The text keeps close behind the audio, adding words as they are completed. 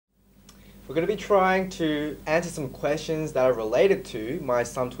we're going to be trying to answer some questions that are related to my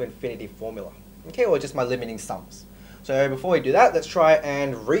sum to infinity formula, okay, or just my limiting sums. So before we do that, let's try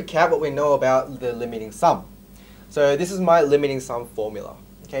and recap what we know about the limiting sum. So this is my limiting sum formula.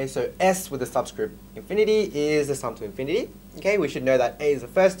 Okay, so S with the subscript infinity is the sum to infinity. Okay, we should know that A is the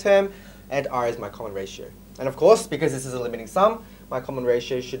first term and R is my common ratio. And of course, because this is a limiting sum, my common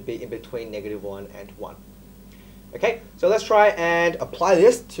ratio should be in between -1 and 1. Okay, so let's try and apply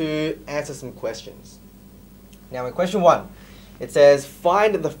this to answer some questions. Now in question 1, it says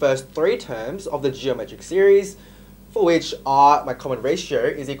find the first 3 terms of the geometric series for which R, my common ratio,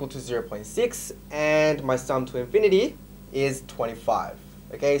 is equal to 0.6 and my sum to infinity is 25.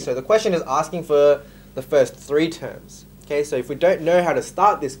 Okay, so the question is asking for the first 3 terms. Okay, so if we don't know how to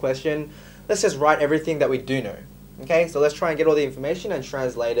start this question, let's just write everything that we do know. Okay, so let's try and get all the information and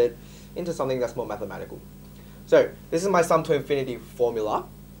translate it into something that's more mathematical. So this is my sum to infinity formula.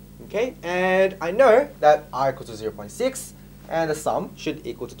 Okay, and I know that R equals to 0.6 and the sum should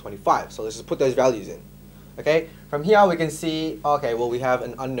equal to 25. So let's just put those values in. Okay, from here we can see, okay, well we have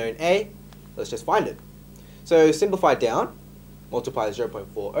an unknown A. Let's just find it. So simplify down, multiply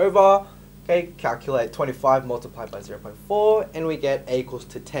 0.4 over, okay, calculate 25 multiplied by 0.4, and we get A equals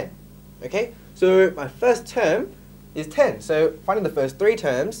to 10. Okay, so my first term is 10. So finding the first 3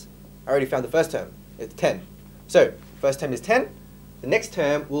 terms, I already found the first term, it's 10. So first term is 10, the next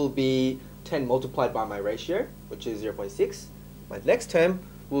term will be 10 multiplied by my ratio, which is 0.6. My next term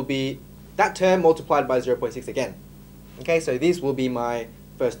will be that term multiplied by 0.6 again. Okay, so these will be my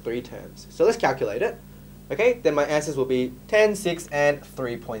first 3 terms. So let's calculate it. Okay, then my answers will be 10, 6, and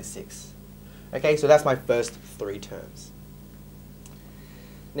 3.6. Okay, so that's my first 3 terms.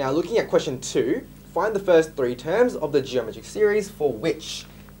 Now looking at question 2, find the first 3 terms of the geometric series for which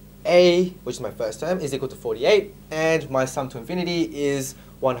A, which is my first term, is equal to 48, and my sum to infinity is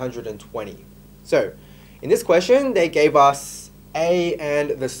 120. So in this question, they gave us A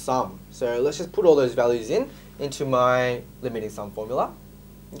and the sum. So let's just put all those values into my limiting sum formula.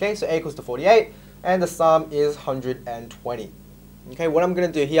 Okay, so A equals to 48, and the sum is 120. Okay, what I'm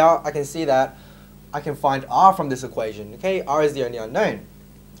going to do here, I can see that I can find R from this equation. Okay, R is the only unknown.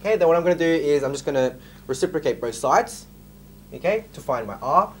 Okay, then what I'm going to do is I'm just going to reciprocate both sides, okay, to find my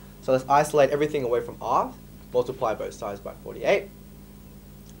R. So let's isolate everything away from R, multiply both sides by 48,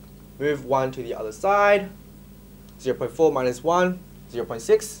 move 1 to the other side, 0.4 minus 1,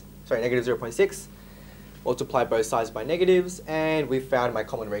 0.6, sorry, negative 0.6, multiply both sides by negatives, and we found my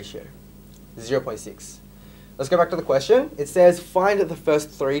common ratio, 0.6. Let's go back to the question. It says find the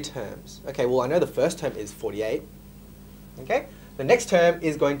first 3 terms. Okay, well I know the first term is 48. Okay, the next term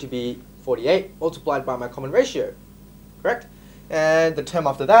is going to be 48 multiplied by my common ratio, correct? And the term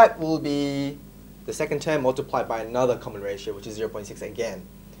after that will be the second term multiplied by another common ratio, which is 0.6 again.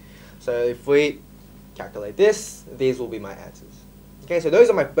 So if we calculate this, these will be my answers. Okay, so those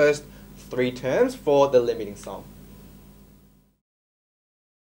are my first 3 terms for the limiting sum.